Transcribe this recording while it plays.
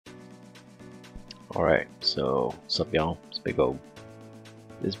Alright, so what's up y'all? It's Big O.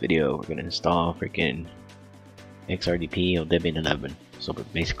 This video we're gonna install freaking Xrdp on Debian 11. So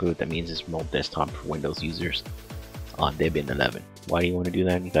basically what that means is remote desktop for Windows users on Debian 11. Why do you want to do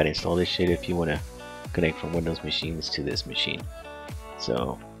that? You gotta install this shit if you want to connect from Windows machines to this machine.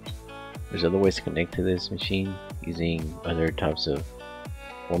 So there's other ways to connect to this machine using other types of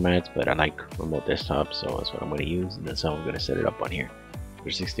formats, but I like remote desktop, so that's what I'm going to use, and that's how I'm going to set it up on here.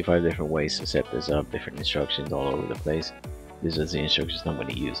 There's 65 different ways to set this up, different instructions all over the place. These are the instructions I'm going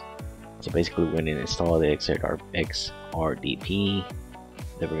to use. So basically we're going to install the Xrdp,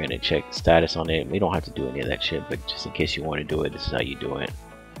 then we're going to check status on it. We don't have to do any of that shit, but just in case you want to do it, this is how you do it.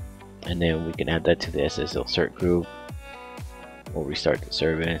 And then we can add that to the SSL cert group. We'll restart the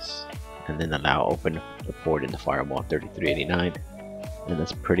service, and then allow open the port in the firewall 3389. And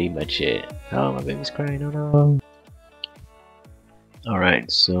that's pretty much it. Oh, my baby's crying, oh no.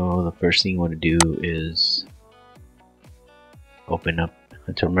 Alright, so the first thing you want to do is open up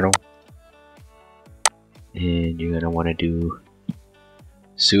a terminal. And you're going to want to do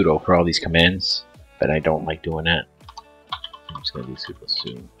sudo for all these commands, but I don't like doing that. I'm just going to do sudo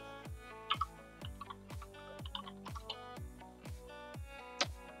su.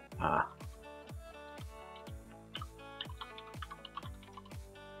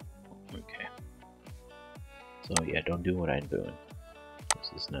 Okay. So yeah, don't do what I'm doing.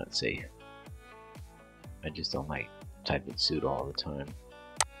 This is not safe. I just don't like typing sudo all the time.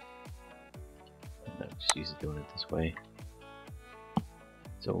 And I'm just used to doing it this way.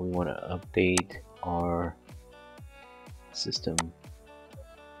 So we want to update our system.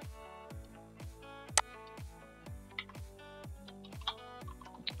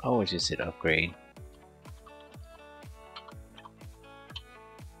 Oh, I just hit upgrade.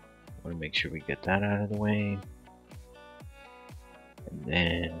 Want to make sure we get that out of the way. And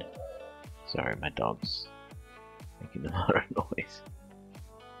then, sorry, my dog's making a lot of noise.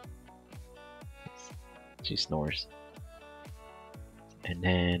 She snores. And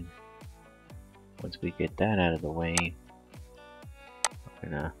then, once we get that out of the way, we're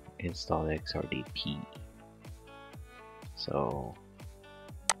gonna install the Xrdp. So,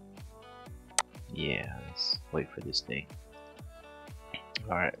 yeah, let's wait for this thing.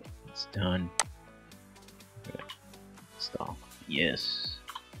 Alright, it's done. Install. Yes.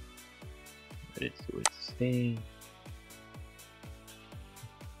 Let it do its thing.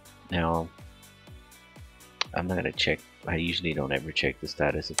 Now, I'm not gonna check. I usually don't ever check the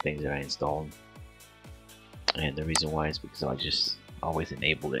status of things that I installed. And the reason why is because I just always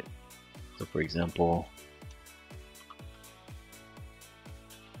enable it. So for example,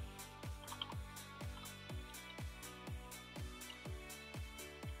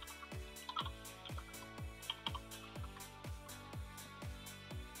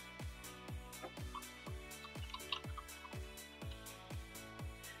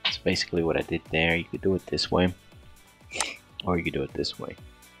 basically what I did there. You could do it this way, or you could do it this way.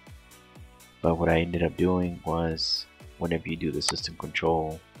 But what I ended up doing was, whenever you do the system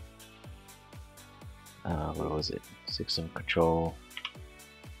control, what was it? System control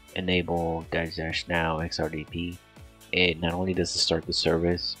enable -- now Xrdp. It not only does it start the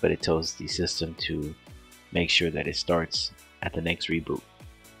service, but it tells the system to make sure that it starts at the next reboot.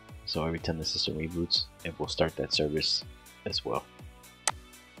 So every time the system reboots, it will start that service as well.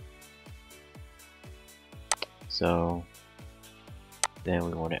 So then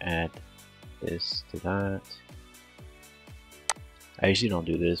we want to add this to that. I usually don't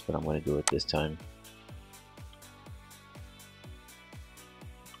do this, but I'm going to do it this time.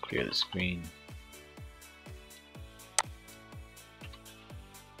 Clear the screen.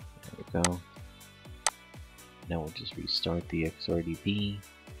 There we go. Now we'll just restart the Xrdp,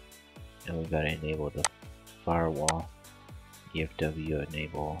 and we've got to enable the firewall. EFW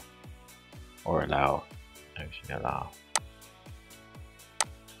enable or allow. Actually allow.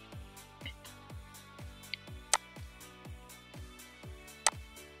 I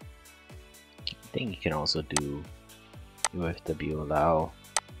think you can also do UFW allow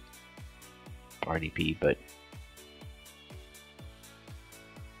RDP, but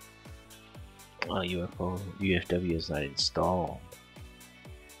UFW is not installed.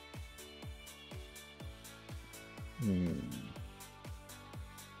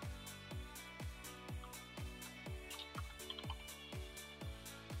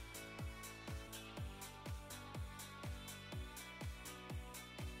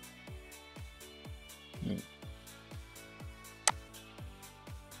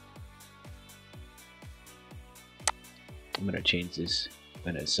 I'm gonna change this. I'm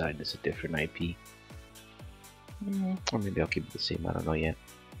gonna assign this a different IP. Or maybe I'll keep it the same, I don't know yet.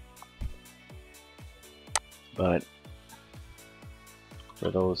 But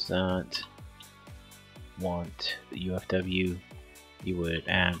for those that want the UFW, you would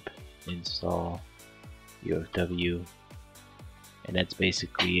app install UFW, and that's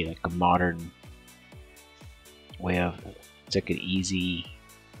basically like a modern way of, it's like an easy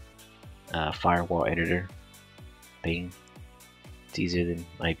firewall editor thing. It's easier than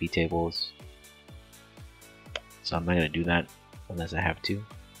IP tables, so I'm not gonna do that unless I have to.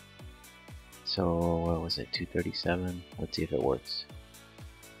 So what was it, 237? Let's see if it works.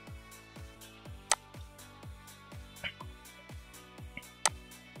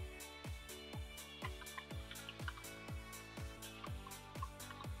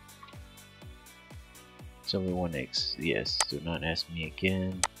 So we want X, yes, do not ask me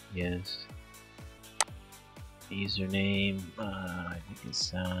again, yes. Username, I think it's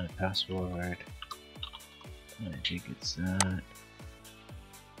that, password, I think it's that.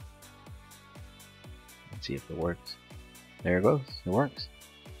 Let's see if it works. There it goes, it works.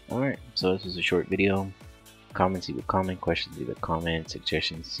 Alright, so this was a short video. Comments, leave a comment, questions, leave a comment,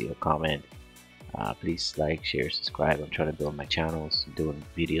 suggestions, leave a comment. Please like, share, subscribe. I'm trying to build my channels, I'm doing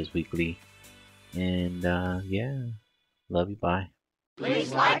videos weekly. And yeah, love you, bye.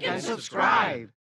 Please like and subscribe.